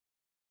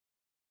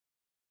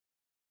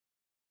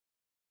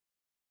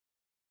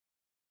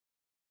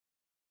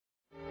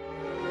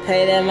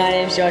Hey there, my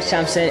name's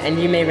Sampson,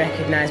 and you may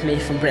recognise me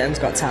from Britain's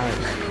Got Talent.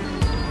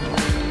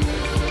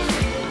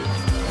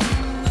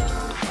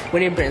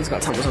 Winning Britain's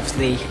Got Talent was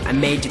obviously a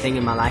major thing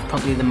in my life,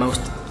 probably the most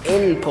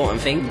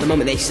important thing. The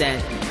moment they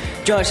said,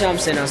 George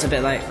Sampson, I was a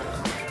bit like,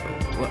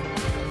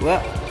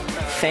 what?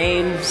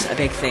 Fame's a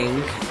big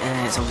thing,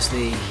 and it's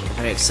obviously a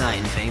very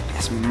exciting thing.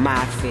 It's a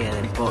mad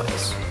feeling,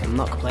 but I'm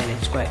not complaining,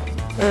 it's great.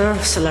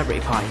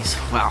 Celebrity parties,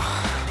 well,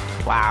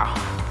 wow,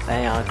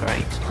 they are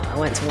great. I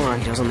went to one,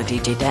 I was on the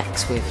DJ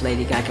decks with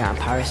Lady Gaga in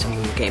Paris, and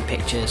we were getting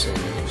pictures, and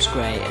it was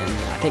great. And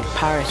I think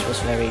Paris was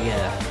very,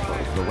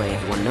 the way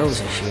everyone knows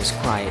her, she was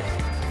quite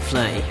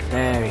flirty,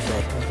 very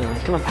flirty. I was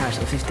like, come on Paris,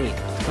 I'm 15,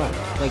 come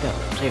on, wake up,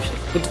 seriously.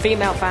 With the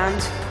female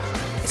fans,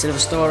 it's another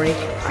story.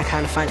 I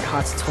kind of find it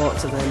hard to talk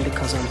to them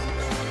because I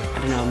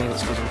don't know, maybe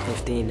it's because I'm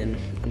 15 and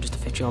I'm just a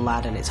 50-year-old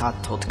lad and it's hard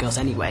to talk to girls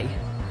anyway.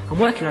 I'm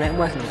working on it,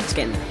 it's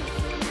getting there.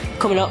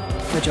 Coming up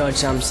for George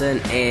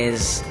Sampson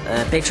is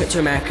a big trip to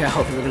America.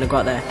 Hopefully we're going to go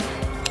out there,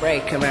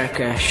 break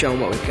America, show them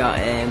what we've got.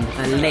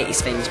 The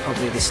latest thing is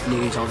probably this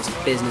news, all this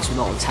business with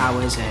Alton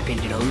Towers. I've been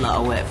doing a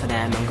lot of work for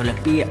them. I'm going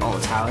to be at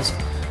Alton Towers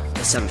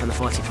the 7th and the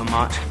 14th of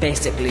March.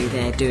 Basically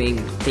they're doing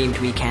themed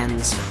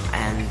weekends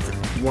and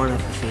one of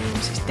the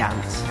themes is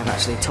dance. I've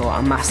actually taught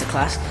a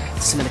masterclass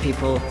to some of the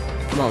people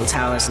from Alton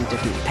Towers and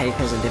different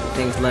papers and different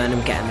things, learn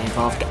them, get them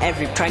involved, try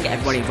and get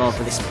everybody involved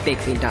with this big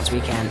themed dance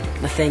weekend.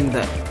 The thing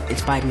that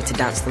inspired me to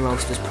dance the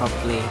most was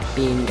probably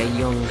being a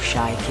young,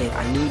 shy kid.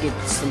 I needed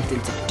something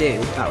to do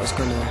that was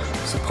going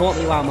to support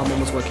me while my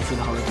mum was working through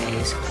the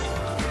holidays,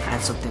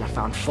 and something I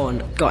found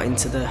fun. Got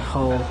into the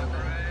whole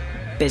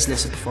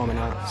business of performing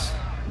arts,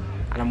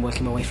 and I'm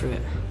working my way through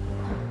it.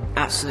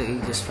 Absolutely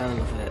just fell in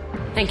love with it.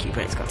 Thank you,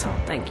 Britain's Got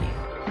Talent, thank you.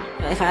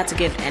 If I had to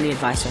give any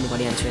advice to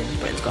anybody entering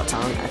Britain's Got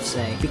Talent, I'd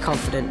say be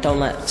confident, don't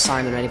let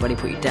Simon or anybody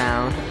put you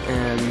down,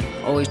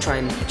 always try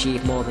and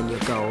achieve more than your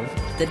goal.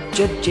 The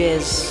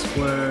judges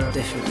were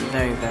different,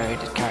 very varied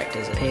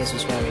characters. Piers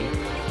was very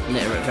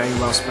literate, very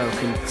well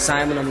spoken.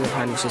 Simon on the other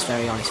hand was just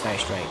very honest, very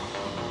straight.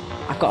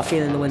 I've got a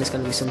feeling the winner's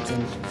going to be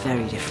something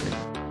very different.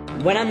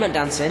 When I'm not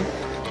dancing,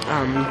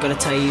 I'm going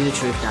to tell you the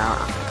truth now.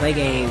 I play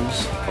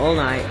games all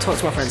night, talk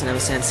to my friends and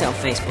everything, sit on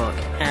Facebook,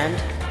 and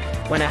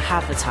when I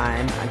have the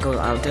time,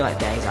 I'll do like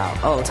days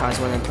out. Alton Towers is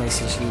one of them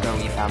places you can go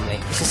with your family.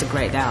 It's just a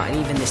great day out, and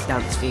even this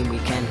dance theme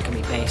weekend can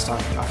be based on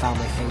a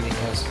family thing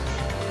because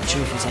the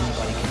truth is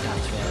anybody can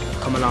dance really.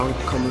 Come along,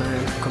 come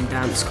learn, come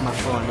dance, come have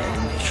fun,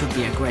 and it should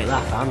be a great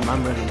laugh. I'm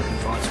really looking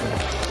forward to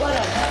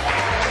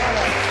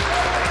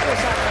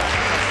it.